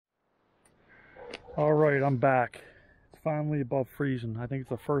All right, I'm back. It's finally above freezing. I think it's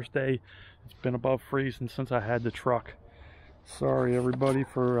the first day it's been above freezing since I had the truck. Sorry everybody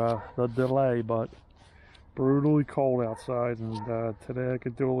for the delay, but brutally cold outside, and today I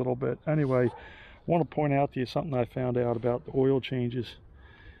could do a little bit. Anyway, I want to point out to you something I found out about the oil changes.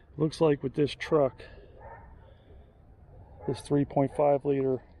 It looks like with this truck, this 3.5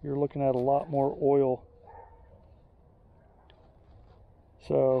 liter, you're looking at a lot more oil.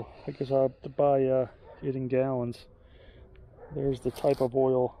 So I guess I have to buy it in gallons. There's the type of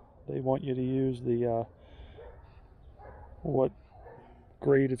oil they want you to use, the what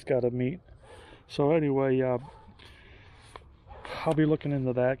grade it's got to meet. So anyway, I'll be looking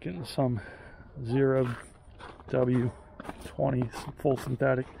into that, getting some 0W20 full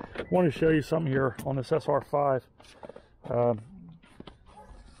synthetic. I want to show you something here on this SR5.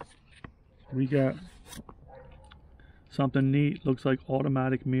 We got something neat. Looks like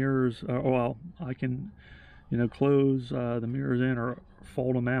automatic mirrors. Well, I can, close the mirrors in or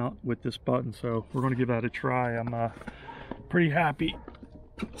fold them out with this button. So we're going to give that a try. I'm pretty happy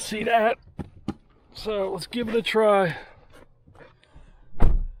to see that. So let's give it a try.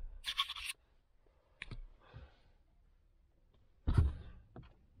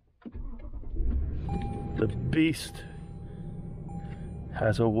 The beast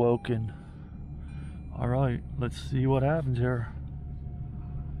has awoken. All right, let's see what happens here.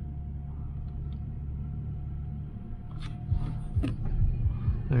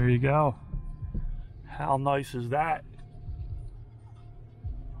 There you go. How nice is that?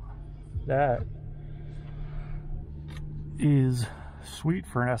 That is sweet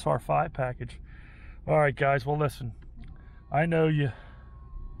for an SR5 package. All right, guys, well, listen, I know you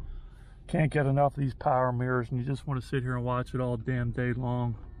can't get enough of these power mirrors and you just want to sit here and watch it all damn day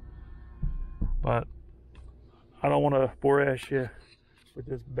long, but I don't want to bore-ass you with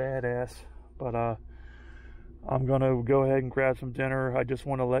this badass, but I'm gonna go ahead and grab some dinner. I just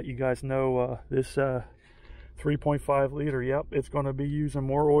want to let you guys know this 3.5 liter, yep, it's going to be using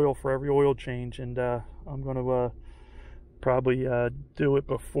more oil for every oil change, and I'm going to probably do it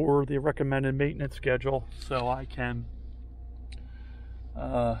before the recommended maintenance schedule so I can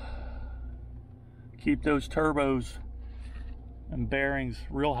keep those turbos and bearings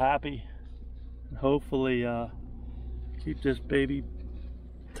real happy, and hopefully keep this baby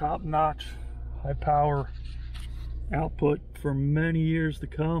top-notch, high power output for many years to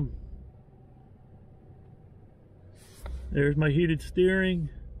come. There's my heated steering,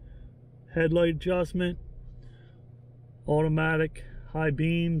 headlight adjustment, automatic high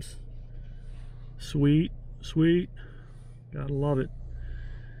beams. Sweet, sweet, gotta love it.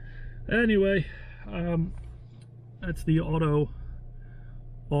 Anyway, that's the auto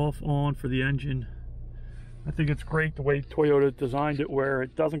off on for the engine. I think it's great the way Toyota designed it, where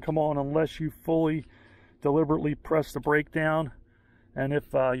it doesn't come on unless you fully deliberately press the brake down, and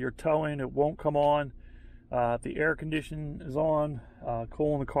if you're towing, it won't come on. If the air condition is on,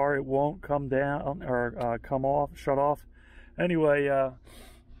 cooling the car, it won't come down or come off, shut off. Anyway,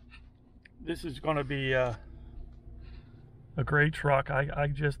 this is going to be a great truck.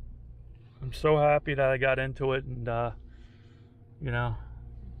 I'm so happy that I got into it, and I'll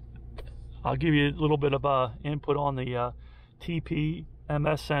give you a little bit of input on the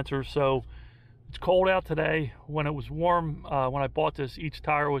TPMS sensor. So it's cold out today. When it was warm, when I bought this, each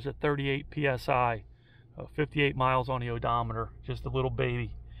tire was at 38 psi, 58 miles on the odometer, just a little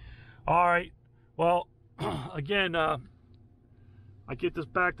baby. All right, well, again, I get this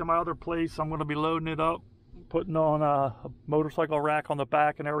back to my other place. I'm going to be loading it up, putting on a motorcycle rack on the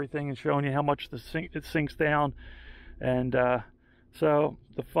back and everything, and showing you how much it sinks down. And so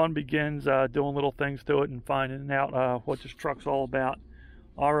the fun begins, doing little things to it and finding out what this truck's all about.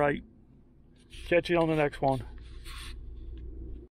 All right, catch you on the next one.